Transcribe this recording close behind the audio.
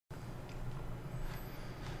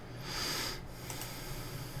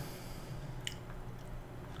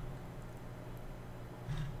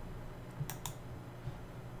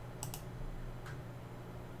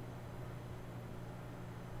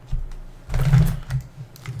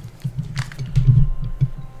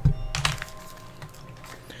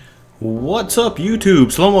What's up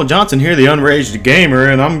YouTube? Slow-Mo Johnson here, the Unraged Gamer,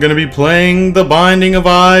 and I'm gonna be playing The Binding of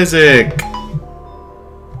Isaac.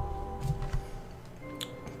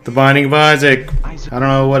 The Binding of Isaac. I don't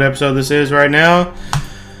know what episode this is right now.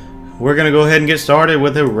 We're gonna go ahead and get started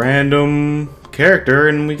with a random character,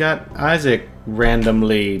 and we got Isaac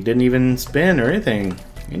randomly. Didn't even spin or anything.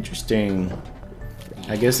 Interesting.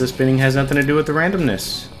 I guess the spinning has nothing to do with the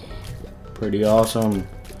randomness. Pretty awesome.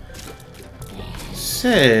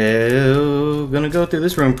 So, gonna go through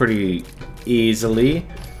this room pretty easily.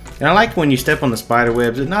 And I like when you step on the spider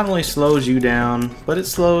webs, it not only slows you down, but it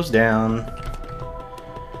slows down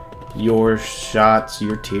your shots,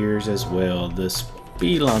 your tears as well. The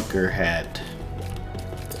Spelunker hat.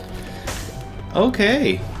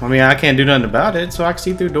 Okay, I mean I can't do nothing about it, so I can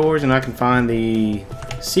see through doors and I can find the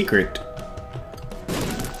secret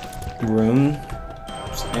room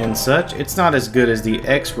and such. It's not as good as the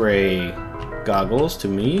X-ray goggles to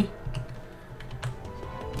me,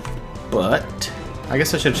 but I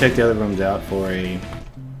guess I should check the other rooms out for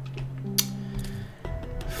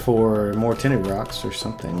more tinted rocks or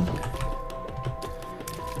something,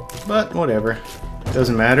 but whatever,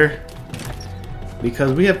 doesn't matter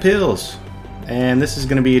because we have pills and this is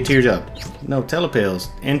gonna be a tears up. No, telepills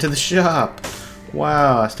into the shop.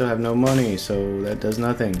 Wow, I still have no money, so that does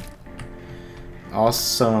nothing.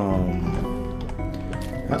 Awesome.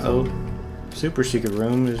 Uh-oh. Super secret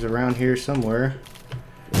room is around here somewhere.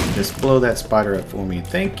 Just blow that spider up for me.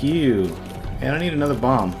 Thank you. And I need another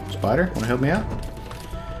bomb. Spider, wanna help me out?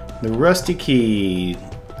 The rusty key.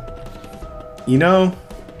 You know,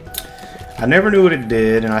 I never knew what it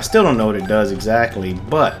did, and I still don't know what it does exactly,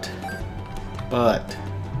 but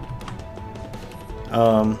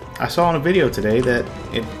I saw on a video today that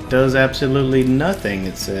it does absolutely nothing,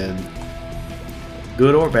 it said.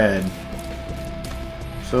 Good or bad.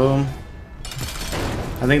 So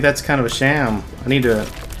I think that's kind of a sham. I need to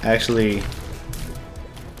actually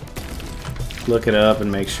look it up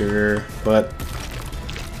and make sure, but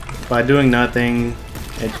by doing nothing,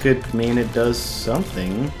 it could mean it does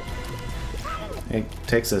something. It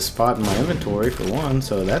takes a spot in my inventory for one,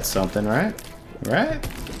 so that's something, right? Right?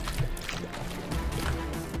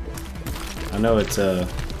 I know it's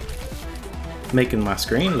making my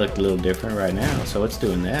screen look a little different right now, so it's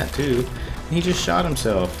doing that too. He just shot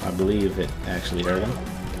himself. I believe it actually hurt him.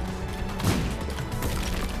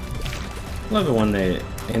 Love it when the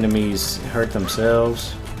enemies hurt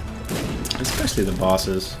themselves, especially the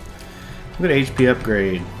bosses. Look at HP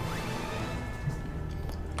upgrade.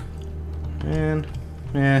 And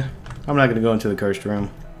yeah, I'm not gonna go into the cursed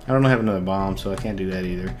room. I don't have another bomb, so I can't do that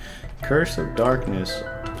either. Curse of Darkness.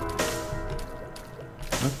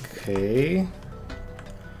 Okay.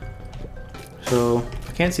 So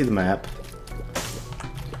I can't see the map.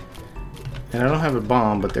 And I don't have a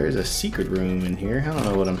bomb, but there is a secret room in here. I don't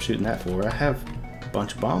know what I'm shooting that for. I have a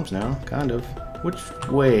bunch of bombs now, kind of. Which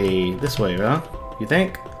way? This way, huh? You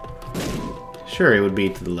think? Sure, it would be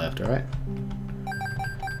to the left, alright?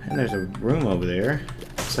 And there's a room over there.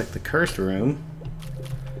 It's like the cursed room.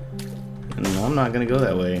 And I'm not gonna go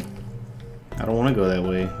that way. I don't want to go that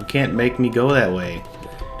way. You can't make me go that way.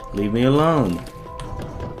 Leave me alone.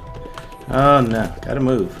 Oh no, gotta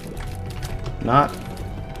move. Not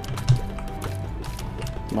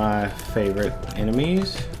my favorite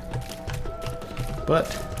enemies, but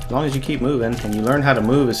as long as you keep moving and you learn how to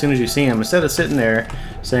move as soon as you see them, instead of sitting there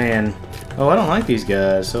saying, oh, I don't like these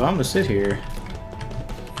guys, so I'm gonna sit here.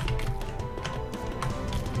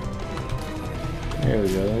 There we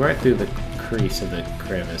go, right through the crease of the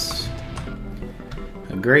crevice.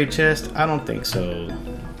 A gray chest? I don't think so.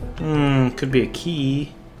 Could be a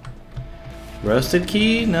key. Rusted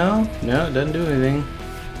key? No, it doesn't do anything.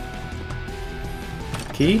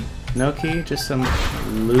 Key? No key, just some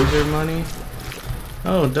loser money.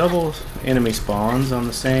 Oh, double enemy spawns on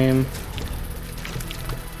the same.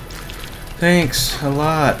 Thanks a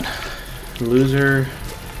lot. Loser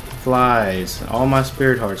flies. All my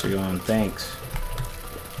spirit hearts are gone. Thanks.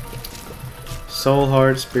 Soul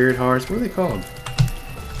hearts, spirit hearts. What are they called?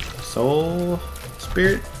 Soul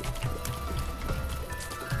spirit?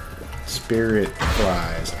 Spirit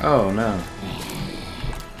flies. Oh no.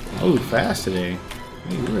 Oh, fast today.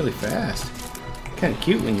 You're really fast. Kind of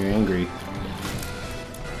cute when you're angry.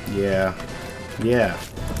 Yeah. Yeah.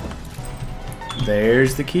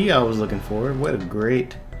 There's the key I was looking for. What a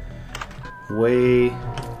great way.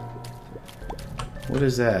 What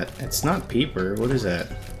is that? It's not Peeper. What is that?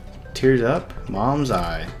 Tears up? Mom's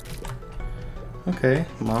Eye. Okay.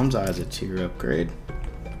 Mom's Eye is a tier upgrade.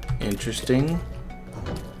 Interesting.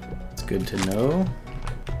 It's good to know.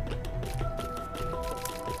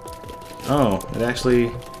 Oh, it actually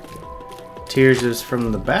tears is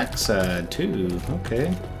from the back side too. Okay,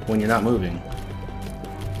 when you're not moving.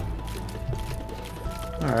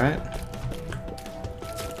 Alright.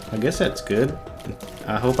 I guess that's good.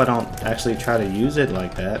 I hope I don't actually try to use it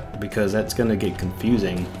like that, because that's gonna get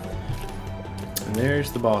confusing. And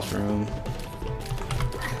there's the boss room.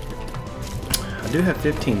 I do have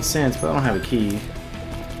 15 cents, but I don't have a key.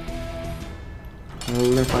 We're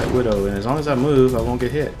gonna fight Widow, and as long as I move, I won't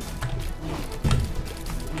get hit.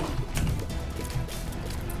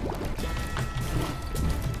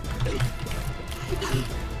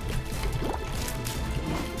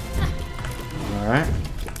 Alright.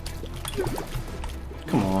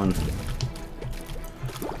 Come on.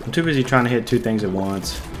 I'm too busy trying to hit two things at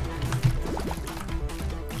once.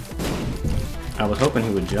 I was hoping he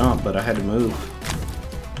would jump, but I had to move.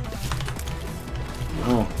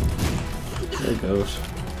 Oh. There it goes.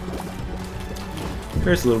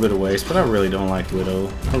 There's a little bit of waste, but I really don't like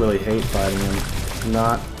Widow. I really hate fighting him.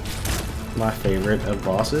 Not my favorite of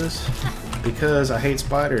bosses, because I hate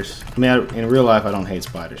spiders. I mean, in real life, I don't hate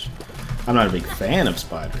spiders. I'm not a big fan of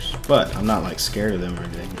spiders, but I'm not like scared of them or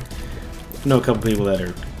anything. I know a couple people that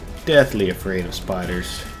are deathly afraid of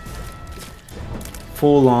spiders.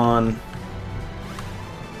 Full on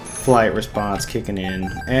flight response kicking in.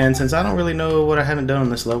 And since I don't really know what I haven't done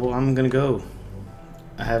on this level, I'm gonna go.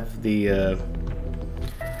 I have the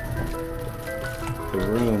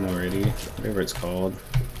room already, whatever it's called.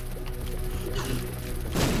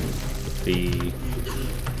 The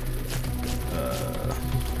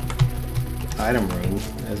item room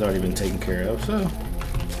has already been taken care of, so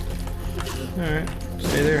alright,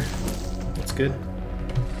 stay there. That's good.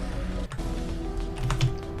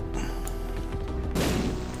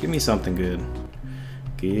 Give me something good.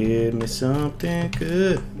 Give me something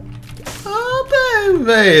good. Oh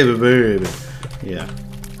baby, baby. Yeah.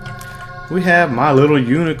 We have my little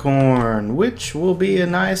unicorn, which will be a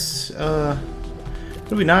nice it'll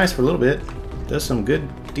be nice for a little bit. Does some good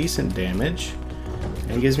decent damage.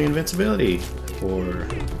 And gives me invincibility for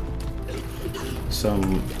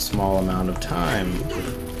some small amount of time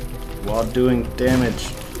while doing damage.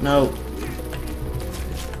 No.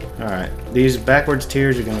 Alright, these backwards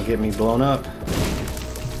tears are gonna get me blown up.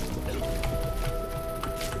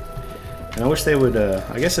 And I wish they would,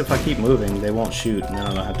 I guess if I keep moving, they won't shoot, and then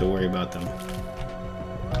I don't have to worry about them.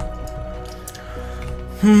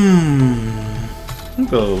 I'll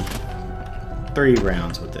go 3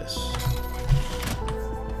 rounds with this.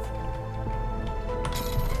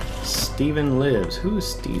 Steven lives. Who is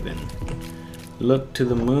Steven? Look to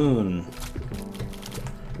the moon.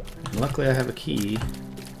 Luckily I have a key.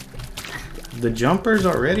 The jumpers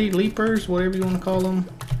already? Leapers? Whatever you want to call them?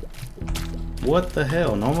 What the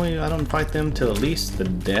hell? Normally I don't fight them till at least the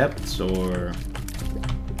depths, or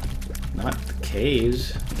not the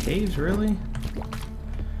caves. Caves, really?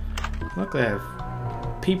 Luckily I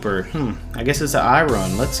have Peeper. I guess it's an eye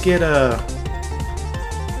run. Let's get a...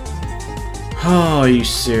 Oh, are you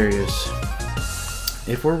serious?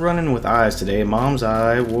 If we're running with eyes today, Mom's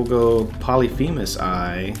eye, we'll go Polyphemus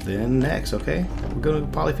eye, then next, okay? We're going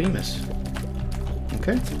to Polyphemus.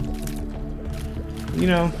 Okay? You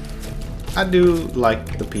know, I do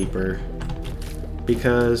like the Peeper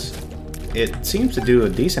because it seems to do a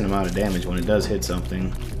decent amount of damage when it does hit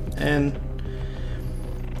something. And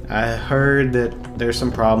I heard that there's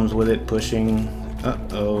some problems with it pushing...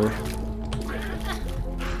 Uh-oh.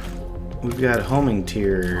 We've got a homing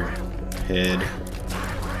tier head.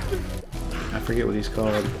 I forget what he's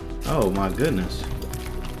called. Oh my goodness.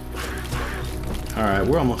 Alright,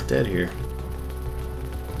 we're almost dead here.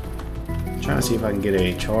 I'm trying to see if I can get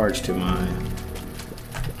a charge to my...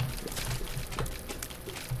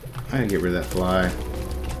 I gotta get rid of that fly.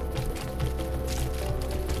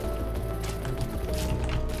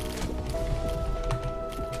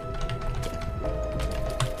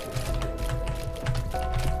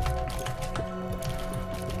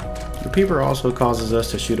 Peeper also causes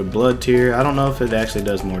us to shoot a blood tear. I don't know if it actually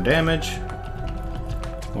does more damage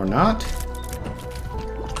or not.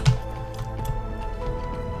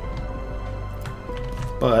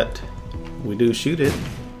 But we do shoot it.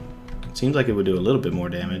 Seems like it would do a little bit more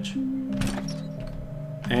damage.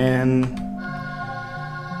 And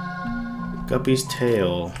Guppy's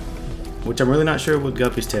tail, which I'm really not sure what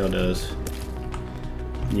Guppy's tail does.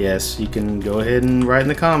 Yes, you can go ahead and write in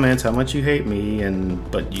the comments how much you hate me,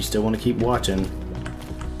 but you still want to keep watching.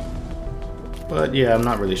 But yeah, I'm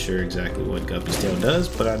not really sure exactly what Guppy's tail does,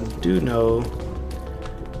 but I do know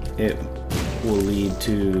it will lead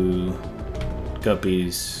to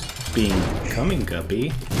Guppy's becoming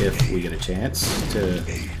Guppy if we get a chance to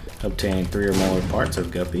obtain 3 or more parts of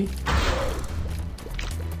Guppy.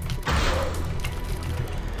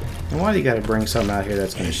 And why do you gotta bring something out here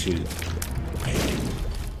that's gonna shoot?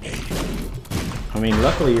 I mean,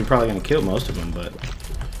 luckily you're probably gonna kill most of them, but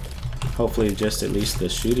hopefully just at least the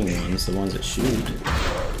shooting ones, the ones that shoot.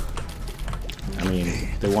 I mean,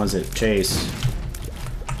 the ones that chase.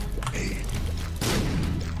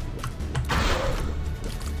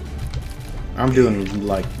 I'm doing,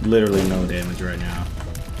 like, literally no damage right now.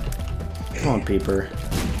 Come on, Peeper.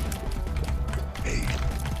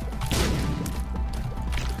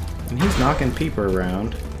 And he's knocking Peeper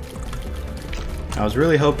around. I was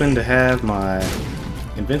really hoping to have my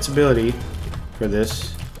invincibility for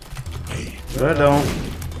this, but I don't.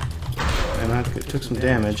 And I took some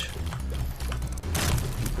damage.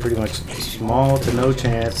 Pretty much small to no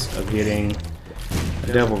chance of getting a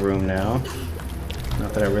devil room now.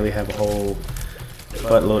 Not that I really have a whole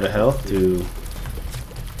buttload of health to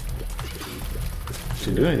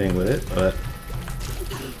do anything with it, but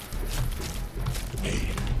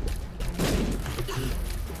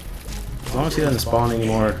as long as he doesn't spawn any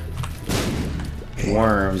more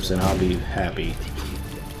worms, then I'll be happy.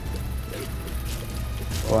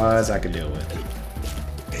 Otherwise, I can deal with it.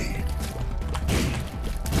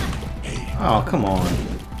 Oh, come on.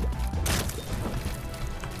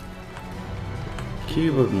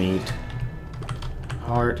 Cube of meat.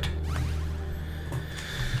 Heart.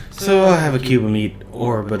 So I have a cube of meat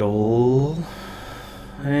orbital.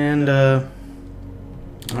 And, alright,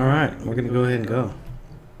 we're gonna go ahead and go.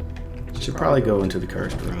 Should probably go into the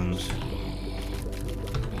cursed rooms.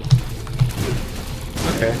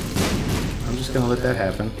 Okay. I'm just gonna let that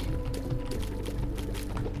happen.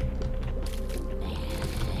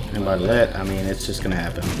 And by let, I mean it's just gonna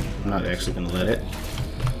happen. I'm not actually gonna let it.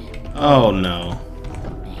 Oh no.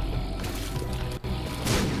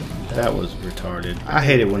 That was retarded. I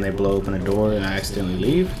hate it when they blow open a door and I accidentally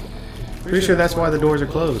leave. Pretty sure that's why the doors are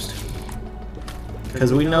closed.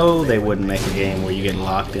 Because we know they wouldn't make a game where you get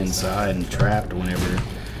locked inside and trapped whenever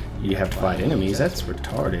you have to fight enemies. That's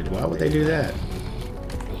retarded. Why would they do that?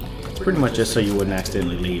 It's pretty much just so you wouldn't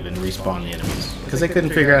accidentally leave and respawn the enemies. Because they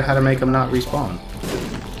couldn't figure out how to make them not respawn.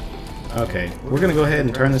 Okay, we're going to go ahead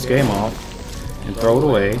and turn this game off and throw it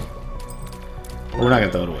away. We're not going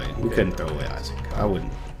to throw it away. We couldn't throw away Isaac. I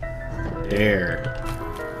wouldn't dare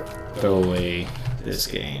throw away this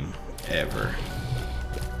game ever.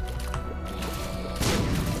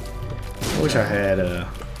 I wish I had a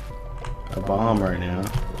bomb right now,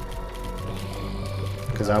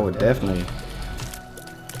 because I would definitely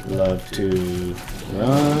love to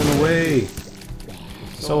run away.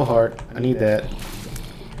 Soul heart, I need that.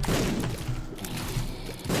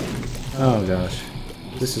 Oh gosh,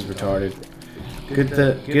 this is retarded.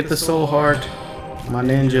 Get the soul heart, my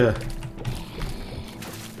ninja.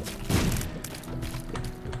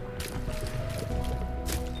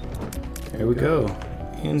 Here we go,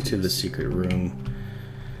 into the secret room.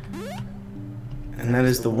 And that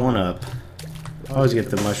is the 1-up. I always get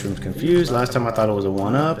the mushrooms confused. Last time I thought it was a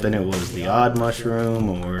 1-up, and it was the odd mushroom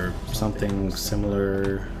or something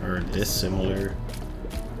similar or dissimilar.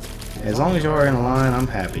 As long as you are in a line, I'm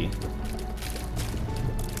happy.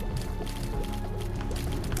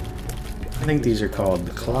 I think these are called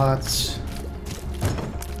the clots.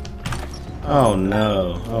 Oh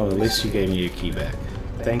no. Oh, at least you gave me your key back.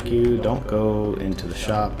 Thank you. Don't go into the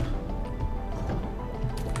shop.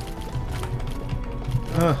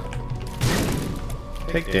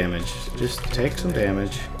 Take damage. Just take some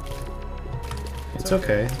damage. It's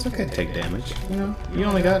okay. It's okay to take damage. You know, you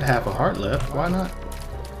only got half a heart left. Why not?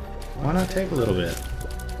 Why not take a little bit?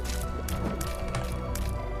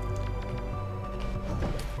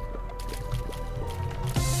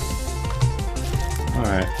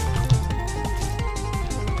 Alright.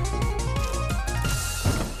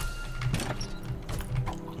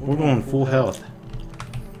 We're going full health.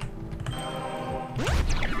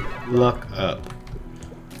 Luck up.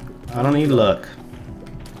 I don't need luck.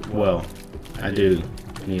 Well, I do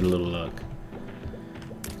need a little luck.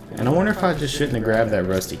 And I wonder if I just shouldn't have grabbed that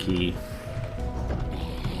rusty key.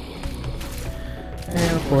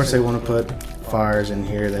 And of course they want to put fires in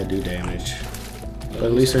here that do damage. But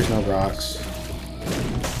at least there's no rocks.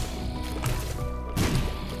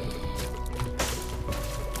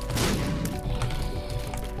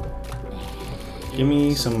 Give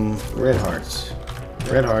me some red hearts.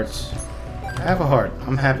 Red hearts. Half a heart.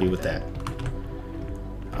 I'm happy with that.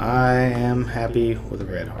 I am happy with a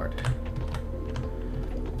red heart.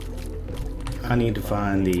 I need to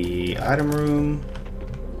find the item room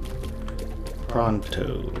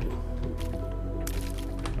pronto.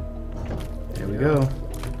 There we go.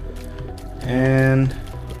 And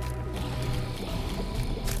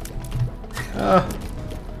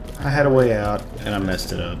I had a way out and I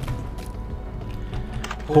messed it up.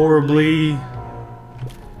 horribly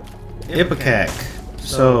ipecac.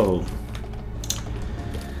 So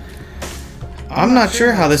I'm not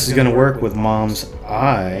sure how this is gonna work with Mom's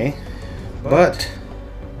eye, but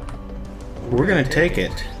we're gonna take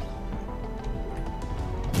it.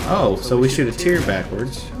 Oh, so we shoot a tear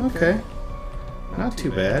backwards. Okay. Not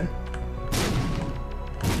too bad.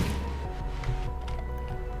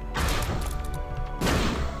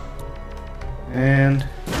 And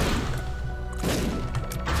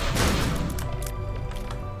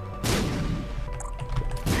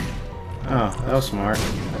oh, that was smart.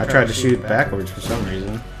 I tried to shoot backwards for some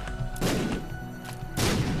reason.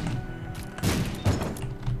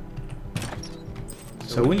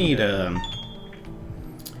 So we need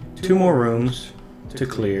 2 more rooms to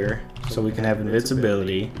clear so we can have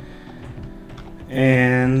invincibility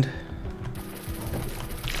and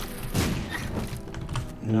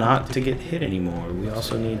not to get hit anymore. We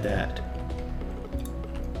also need that.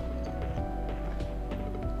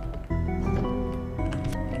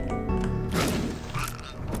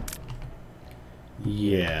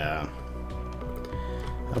 Yeah.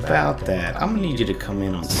 About that, I'm gonna need you to come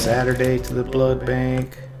in on Saturday to the blood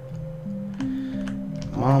bank.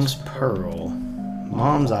 Mom's pearl.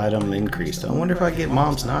 Mom's item increased. I wonder if I get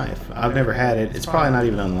Mom's knife. I've never had it. It's probably not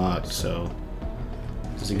even unlocked, so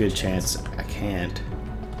there's a good chance I can't.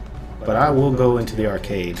 But I will go into the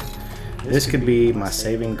arcade. This could be my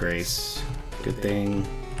saving grace. Good thing.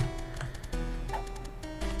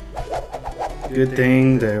 Good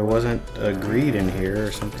thing there wasn't a greed in here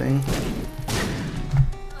or something.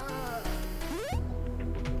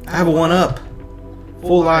 I have a 1-up.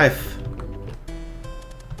 Full life.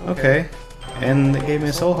 Okay. And they gave me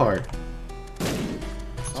a soul heart.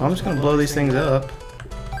 So I'm just gonna blow these things up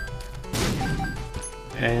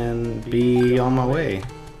and be on my way.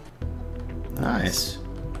 Nice.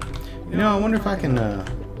 You know, I wonder if I can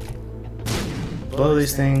blow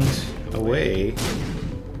these things away.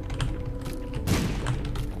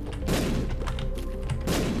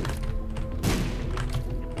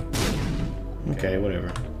 Okay, whatever.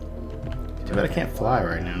 Too bad I can't fly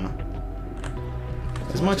right now.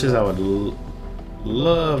 As much as I would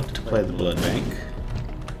love to play the blood bank,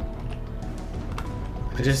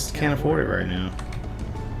 I just can't afford it right now.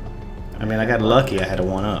 I mean, I got lucky I had a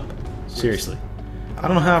 1-up. Seriously. I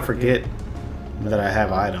don't know how I forget that I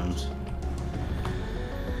have items.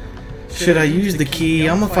 Should I use the key?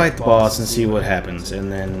 I'm gonna fight the boss and see what happens,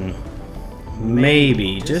 and then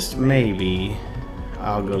maybe, just maybe,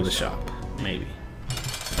 I'll go to the shop. Maybe.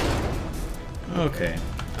 Okay.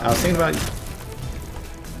 I was thinking about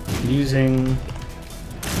using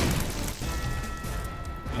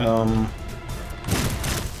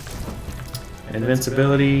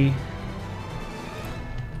invincibility.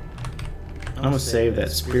 I'm gonna save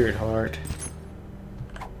that spirit heart.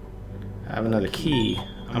 I have another key.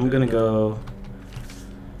 I'm gonna go.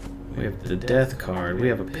 We have the death card. We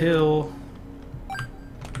have a pill.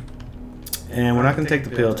 And we're not gonna take the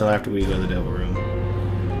pill till after we go to the devil room.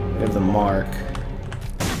 We have the mark.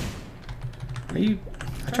 Are you?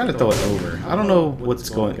 I tried to throw it over. I don't know what's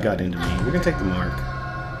got into me. We're gonna take the mark.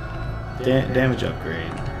 Damage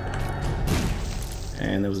upgrade.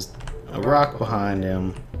 And there was a rock behind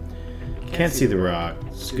him. Can't see the rock.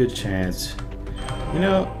 It's a good chance. You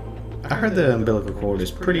know, I heard the umbilical cord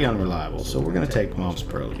is pretty unreliable, so we're gonna take Mom's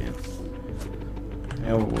pearl again.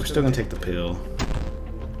 And we're still gonna take the pill.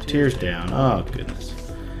 Tears down. Oh goodness.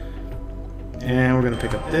 And we're gonna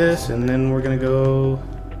pick up this, and then we're gonna go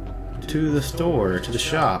to the store, to the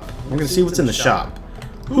shop. We're gonna see what's in the shop.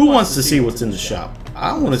 Who wants to see what's in the shop?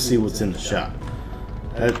 I want to see what's in the shop.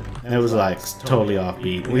 That was like totally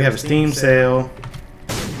offbeat. We have a Steam sale.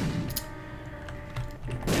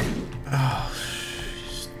 Oh,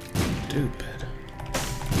 stupid.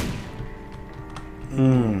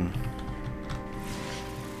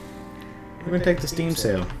 We're gonna take the Steam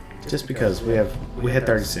sale just because we had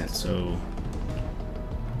 30 cents, so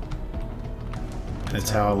that's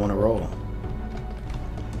how I want to roll.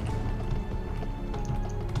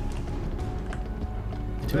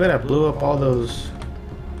 Too bad I blew up all those.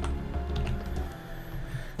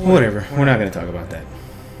 Whatever, we're not gonna talk about that.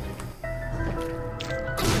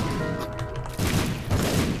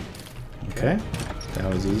 Okay,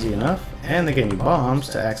 that was easy enough. And they gave me bombs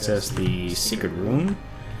to access the secret room,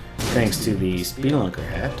 thanks to the Spelunker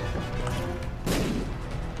hat.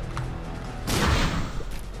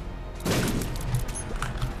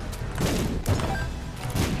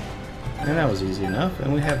 And that was easy enough.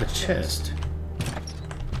 And we have a chest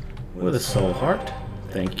with a soul heart.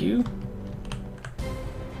 Thank you.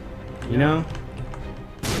 You know,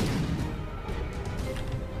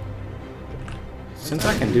 since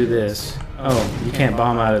I can do this... Oh, you can't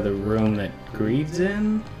bomb out of the room that Greed's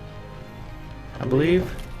in? I believe.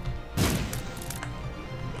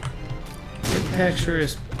 The texture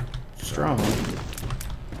is strong.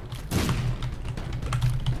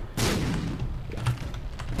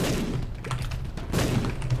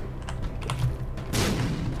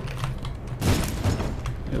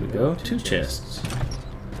 There we go. 2 chests.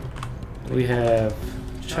 We have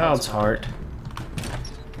Child's Heart.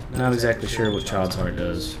 Not exactly sure what Child's Heart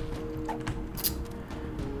does.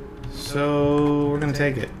 So we're gonna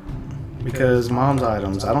take it. Because Mom's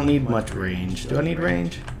items, I don't need much range. Do I need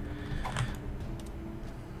range?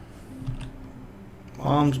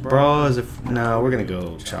 Mom's bra is if... No, we're gonna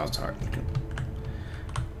go Child's Heart.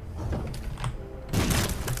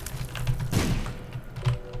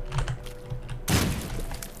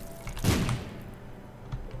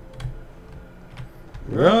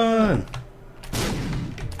 Run!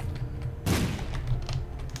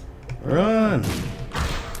 Run!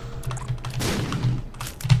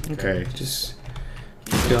 Okay, just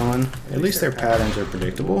keep going. At least their patterns are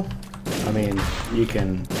predictable. I mean, you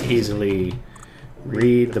can easily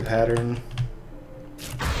read the pattern.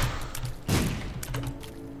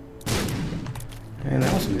 And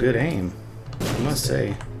that was some good aim, I must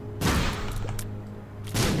say.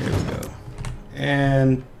 There we go.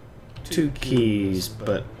 And 2 keys,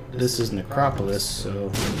 but this is Necropolis,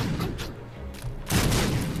 so...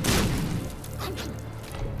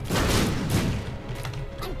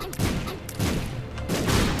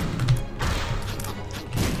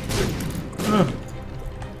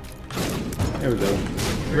 There we go.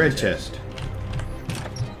 Red chest.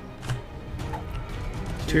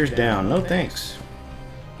 Tears down. No thanks.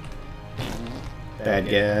 Bad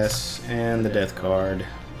gas and the death card.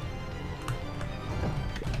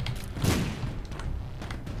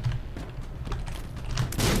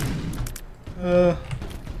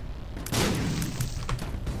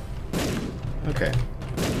 Okay.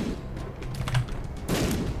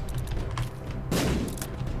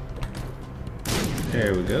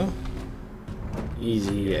 There we go.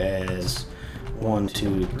 Easy as 1,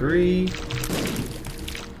 2, 3.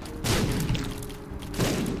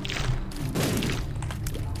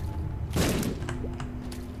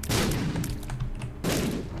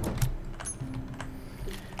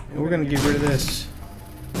 And we're gonna get rid of this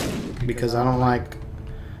because I don't like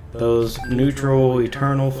those neutral,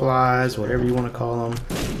 eternal flies, whatever you want to call them,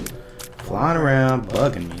 flying around,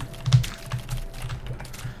 bugging me.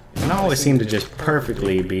 And I always seem to just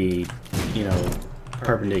perfectly be, you know,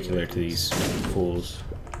 perpendicular to these fools.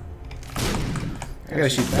 I gotta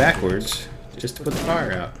shoot backwards just to put the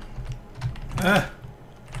fire out. Ah!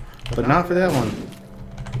 But not for that one.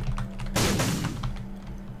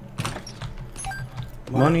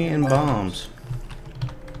 Money and bombs.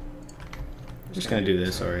 I'm just gonna do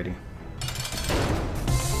this already.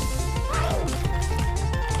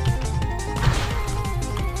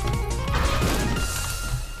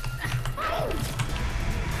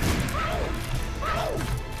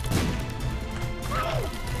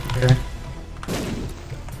 Okay.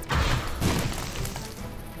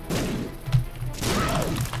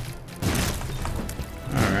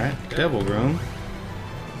 Alright, Devil Room.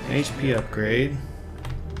 HP upgrade.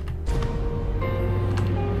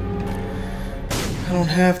 I don't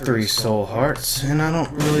have 3 soul hearts, and I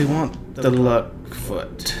don't really want the luck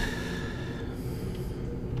foot.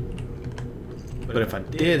 But if I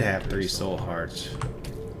did have 3 soul hearts,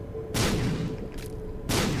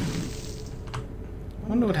 I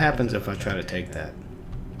wonder what happens if I try to take that.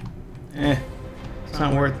 It's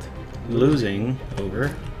not worth losing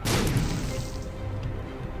over.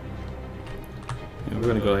 And we're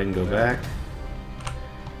gonna go ahead and go back.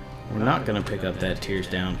 We're not gonna pick up that tears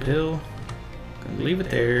down pill. Gonna leave it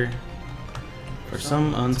there for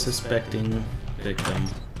some unsuspecting victim.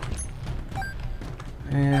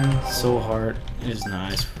 And soul heart is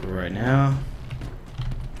nice for right now.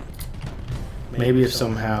 Maybe if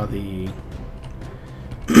somehow the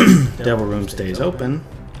Devil Room stays open,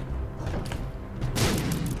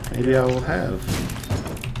 maybe I will have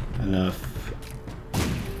enough.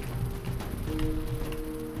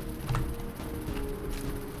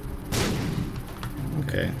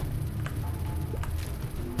 Okay.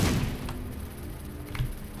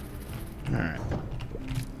 Alright.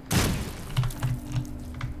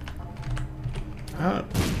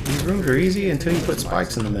 These rooms are easy until you put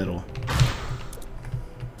spikes in the middle.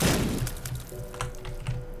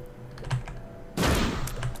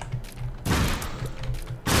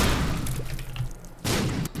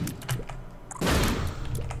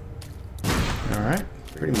 Alright,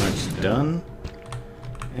 pretty much done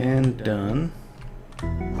and done.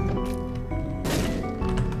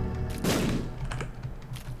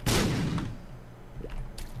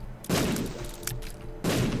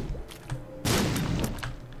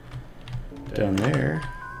 Down there.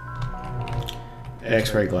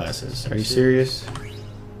 X-ray glasses. Are you serious?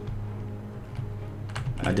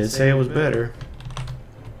 I did say it was better.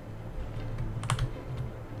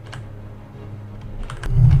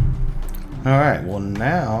 Alright, well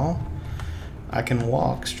now I can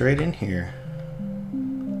walk straight in here.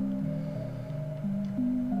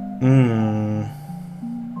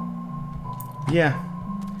 Yeah.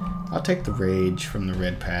 I'll take the rage from the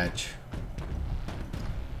red patch.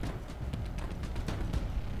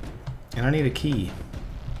 And I need a key.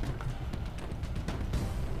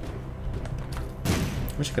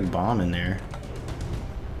 Wish I could bomb in there.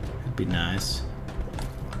 That'd be nice.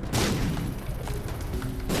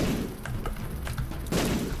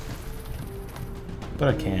 But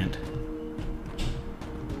I can't.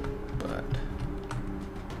 But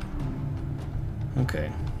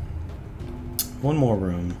okay. One more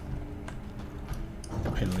room.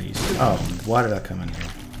 At least. Oh, why did I come in here?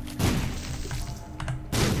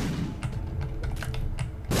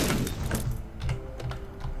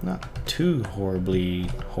 Not too horribly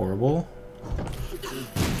horrible.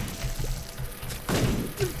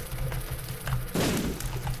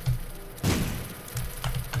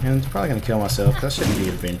 And it's probably gonna kill myself, 'cause I shouldn't be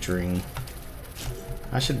adventuring.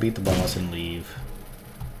 I should beat the boss and leave.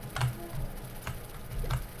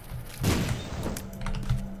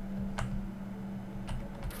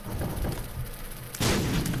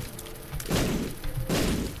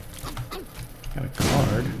 Got a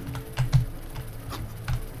card.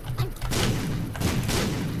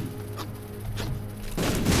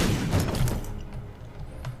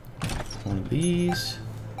 One of these.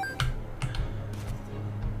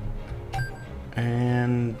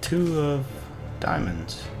 And 2 of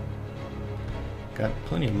diamonds. Got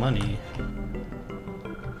plenty of money. I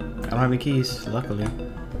don't have any keys, luckily.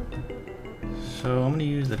 So I'm gonna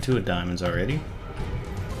use the 2 of diamonds already.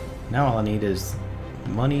 Now all I need is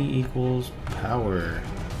money equals power.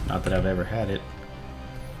 Not that I've ever had it.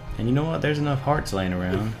 And you know what? There's enough hearts laying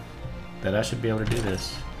around that I should be able to do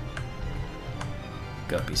this.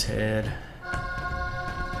 Guppy's head.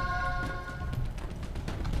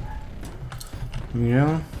 You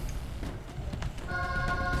know,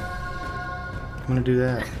 I'm gonna do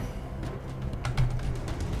that.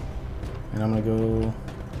 And I'm gonna go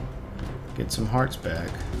get some hearts back.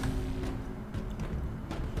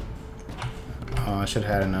 Oh, I should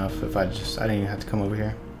have had enough if I didn't even have to come over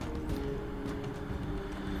here.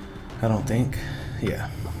 I don't think. Yeah.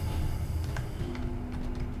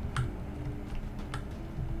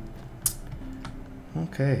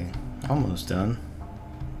 Okay, almost done.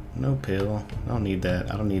 No pill. I don't need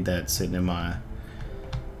that. I don't need that sitting in my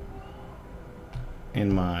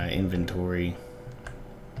inventory.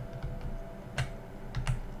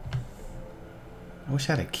 I wish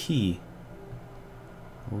I had a key.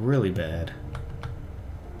 Really bad.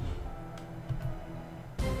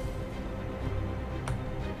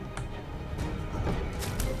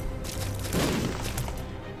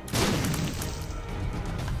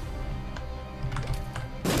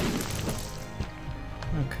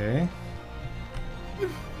 Okay.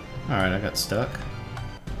 Alright, I got stuck.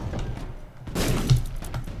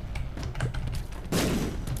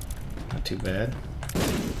 Not too bad.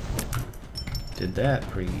 Did that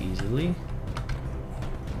pretty easily.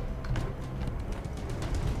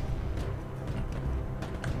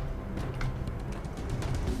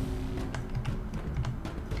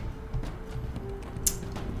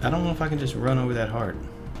 I don't know if I can just run over that heart.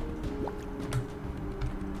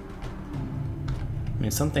 I mean,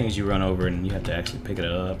 some things you run over and you have to actually pick it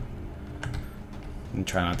up and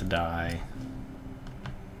try not to die.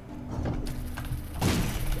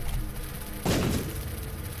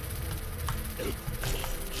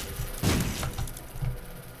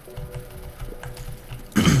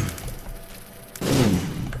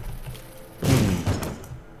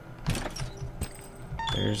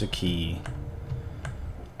 There's a key.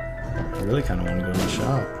 I really kind of want to go in the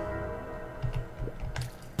shop.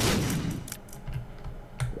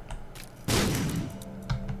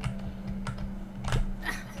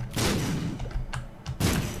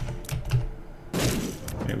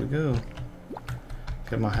 There we go.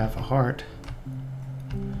 Got my half a heart.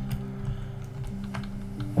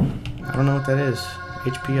 I don't know what that is.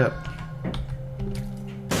 HP up.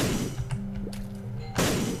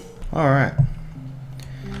 Alright.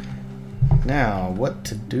 Now, what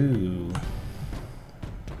to do?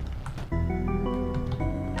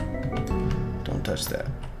 Don't touch that.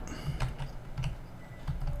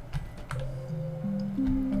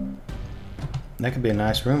 That could be a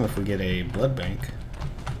nice room if we get a blood bank.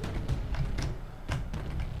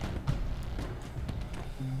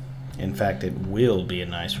 In fact, it will be a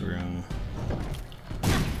nice room.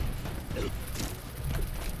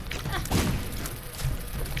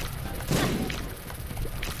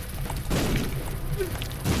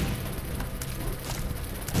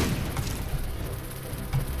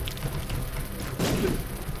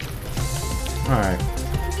 Alright.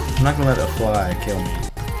 I'm not gonna let a fly kill me.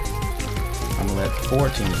 I'm gonna let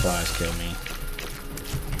 14 flies kill me.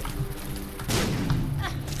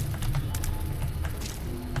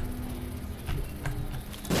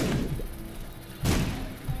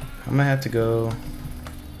 I'm gonna have to go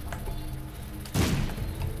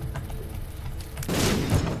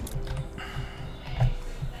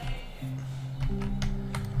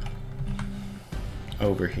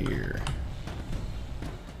over here.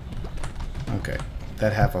 Okay,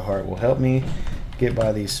 that half a heart will help me get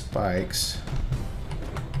by these spikes.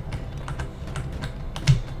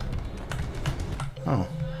 Oh,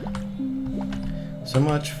 so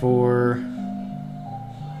much for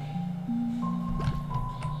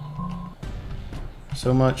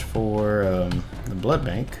the blood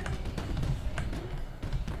bank.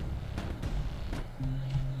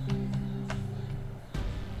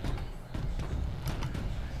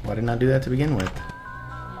 Why didn't I do that to begin with?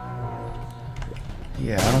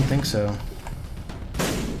 Yeah, I don't think so.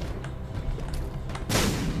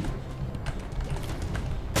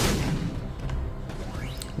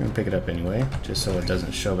 I'm gonna pick it up anyway, just so it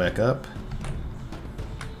doesn't show back up.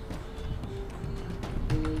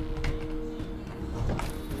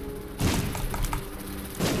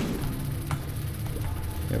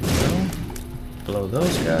 There we go. Blow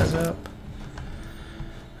those guys up.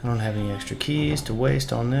 I don't have any extra keys to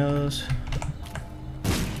waste on those.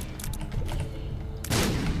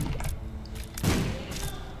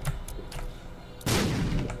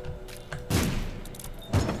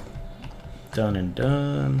 Done and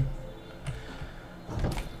done.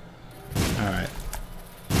 Alright.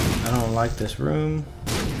 I don't like this room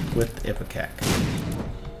with the Ipecac.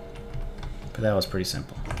 But that was pretty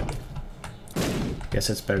simple. Guess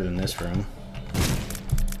it's better than this room.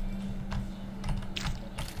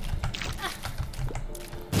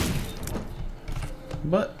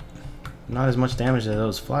 But not as much damage as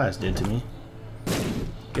those flies did to me.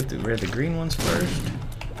 Get rid of the green ones first.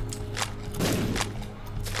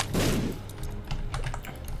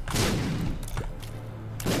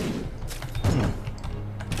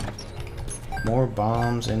 More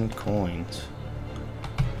bombs and coins.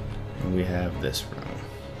 And we have this room.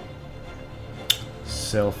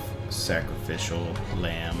 Self-sacrificial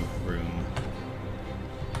lamb room.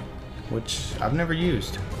 Which I've never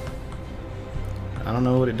used. I don't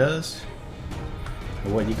know what it does,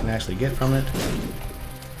 or what you can actually get from it,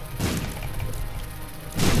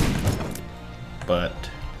 but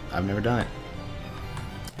I've never done it,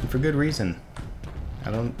 and for good reason.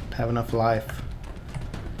 I don't have enough life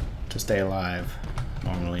to stay alive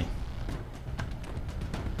normally,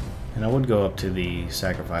 and I would go up to the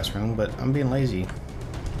sacrifice room, but I'm being lazy.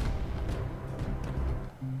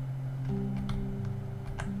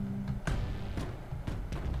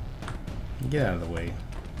 Get out of the way.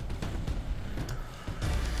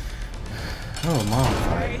 Oh, mom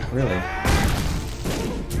fight. Really?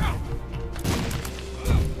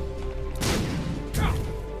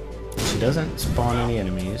 She doesn't spawn any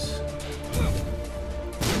enemies.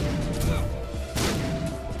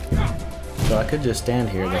 So I could just stand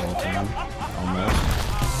here the whole time. Almost.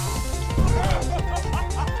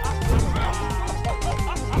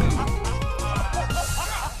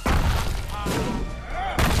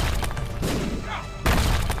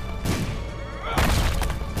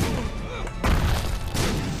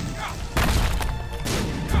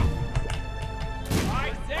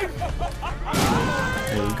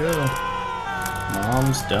 There we go.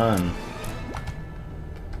 Mom's done.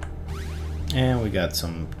 And we got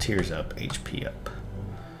some tears up, HP up.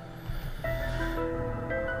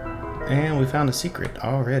 And we found a secret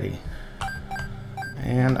already.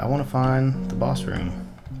 And I want to find the boss room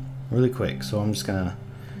really quick. So I'm just gonna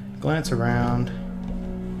glance around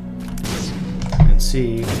and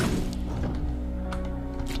see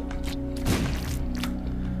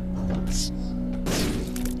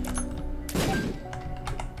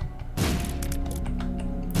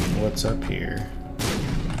what's up here.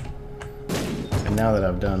 And now that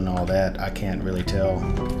I've done all that, I can't really tell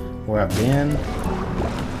where I've been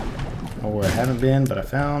or where I haven't been, but I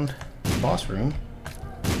found the boss room.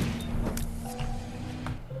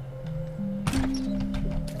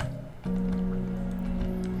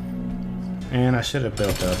 And I should have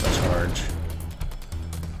built up a charge.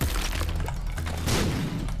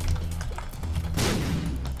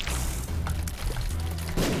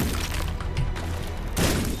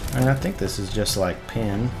 And I think this is just like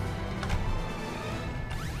pin.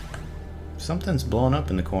 Something's blowing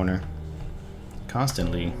up in the corner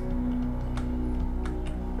constantly.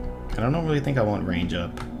 And I don't really think I want range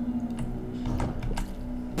up.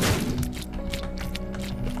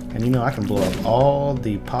 And you know I can blow up all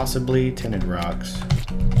the possibly tinted rocks.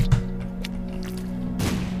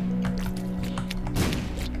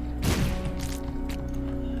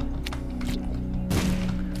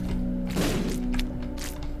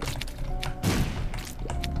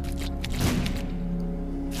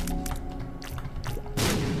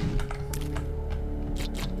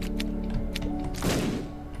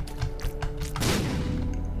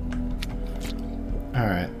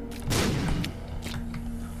 Alright.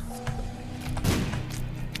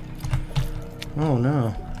 Oh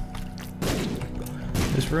no.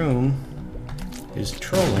 This room is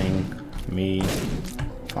trolling me,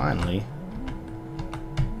 finally.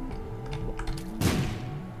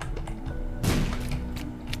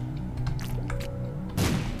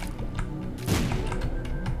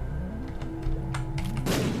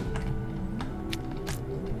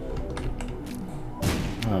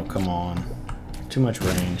 Oh, come on. Too much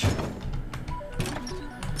range.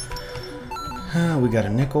 We got a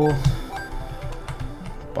nickel.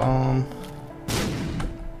 Bomb.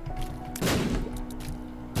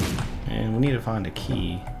 And we need to find a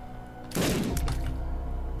key.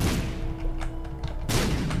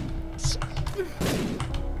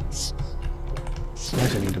 I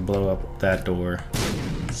actually need to blow up that door.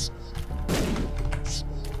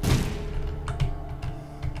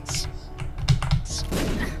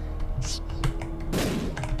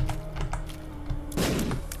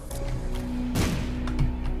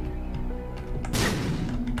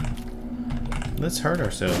 Let's hurt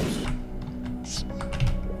ourselves.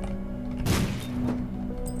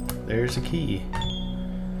 There's a key.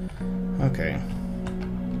 Okay.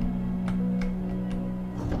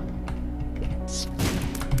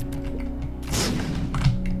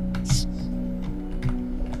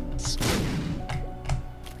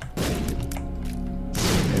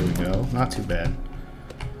 There we go. Not too bad.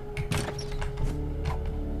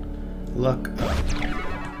 Luck up.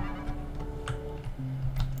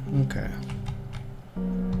 Okay.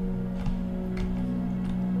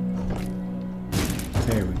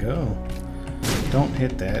 There we go. Don't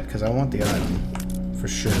hit that because I want the item for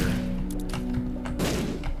sure.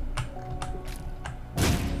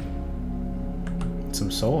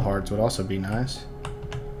 Some soul hearts would also be nice.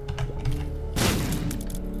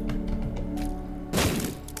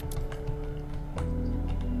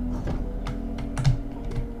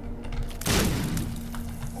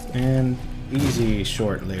 And easy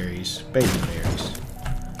short Larrys, baby Larrys.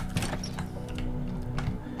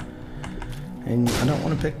 And I don't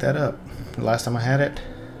want to pick that up. The last time I had it,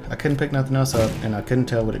 I couldn't pick nothing else up and I couldn't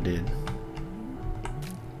tell what it did.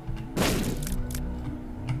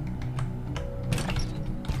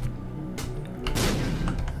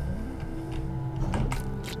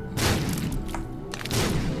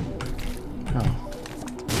 Oh.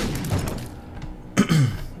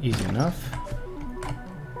 Easy enough.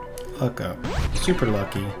 Luck up. Super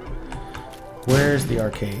lucky. Where's the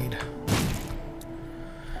arcade?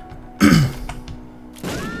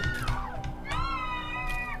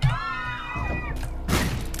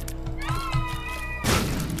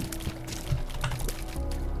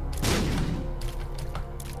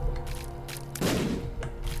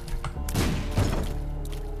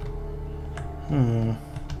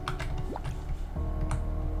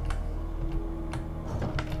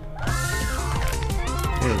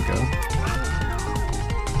 There we go.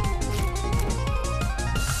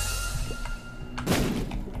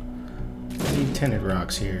 I need tinted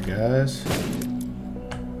rocks here, guys.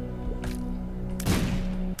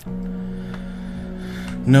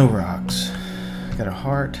 No rocks. Got a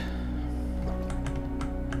heart.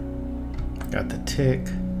 Got the tick.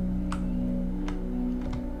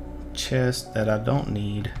 Chest that I don't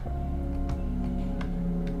need.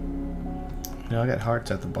 No, I got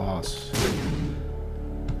hearts at the boss.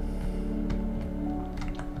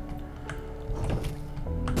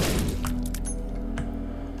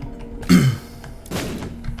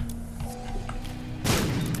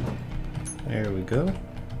 There we go.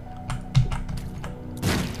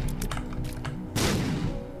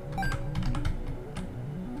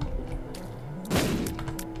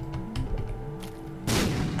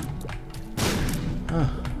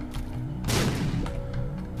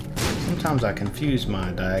 Sometimes I confuse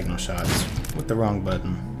my diagonal shots with the wrong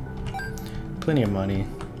button. Plenty of money.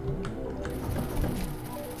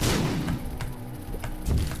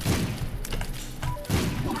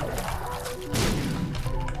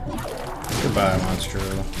 Goodbye,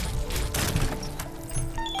 Monstro.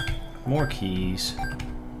 More keys.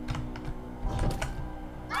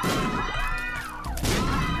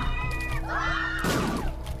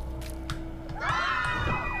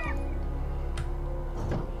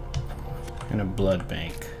 And a blood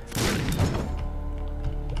bank.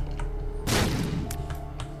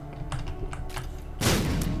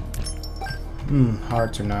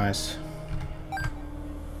 Hearts are nice.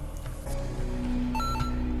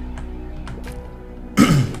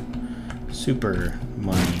 Super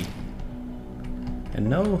money. And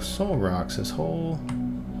no soul rocks this whole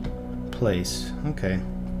place. Okay.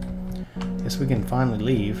 Guess we can finally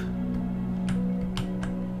leave.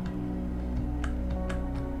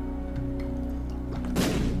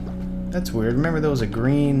 That's weird. Remember there was a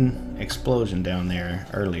green explosion down there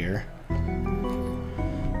earlier.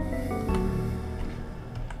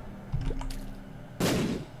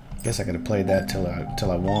 Guess I could have played that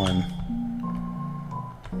till I won.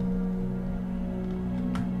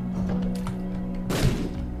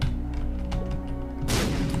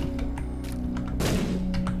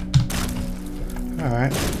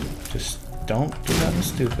 Alright, just don't do nothing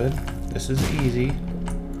stupid. This is easy.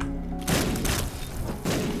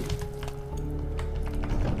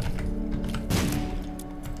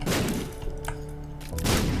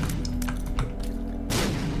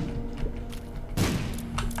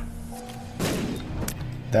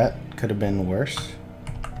 That could have been worse.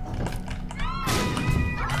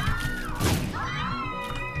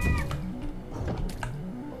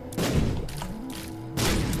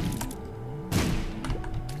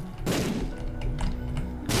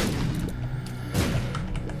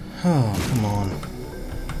 Oh, come on.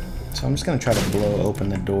 So I'm just going to try to blow open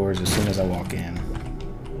the doors as soon as I walk in.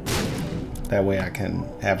 That way I can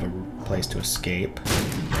have a place to escape.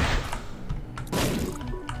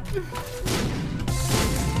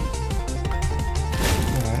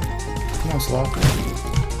 Come on, Sloth.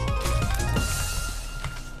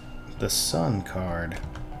 The Sun card.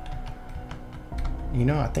 You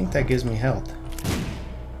know, I think that gives me health.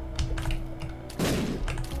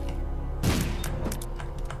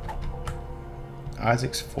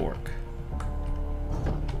 Isaac's Fork.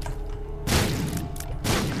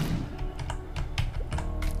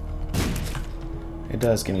 It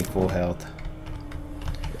does give me full health.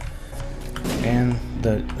 And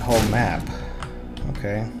the whole map.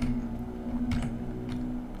 Okay.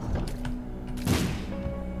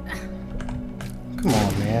 Come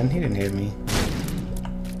on, man. He didn't hit me.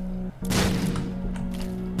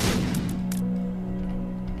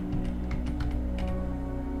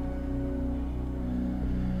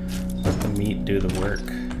 Let the meat do the work.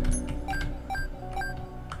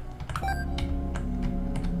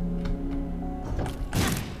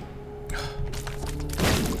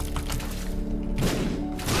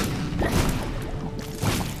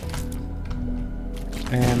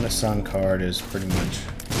 And the Sun card is pretty much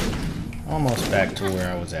almost back to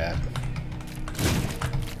where I was at.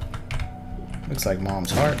 Looks like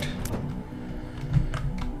Mom's heart.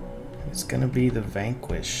 It's gonna be the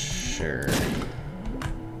Vanquisher.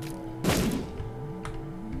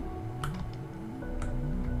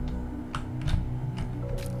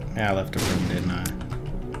 Yeah, I left a room, didn't I?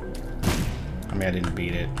 I mean, I didn't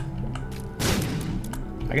beat it.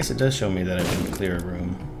 I guess it does show me that I didn't clear a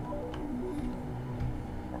room.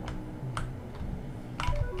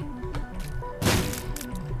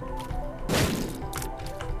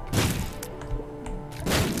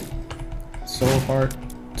 Soul heart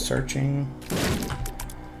searching.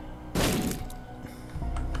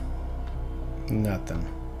 Nothing.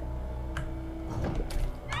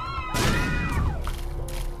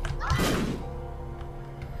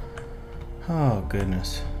 Oh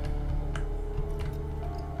goodness.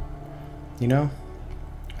 You know,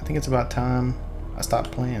 I think it's about time I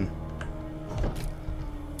stopped playing.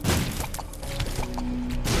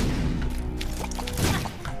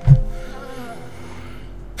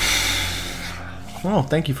 Well,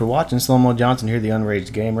 thank you for watching. Slow-Mo Johnson here, the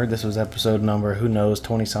Unraged Gamer. This was episode number, who knows,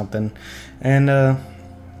 20-something. And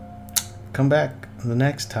come back the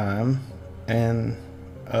next time, and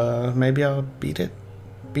maybe I'll beat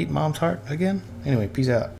Mom's heart again. Anyway, peace out.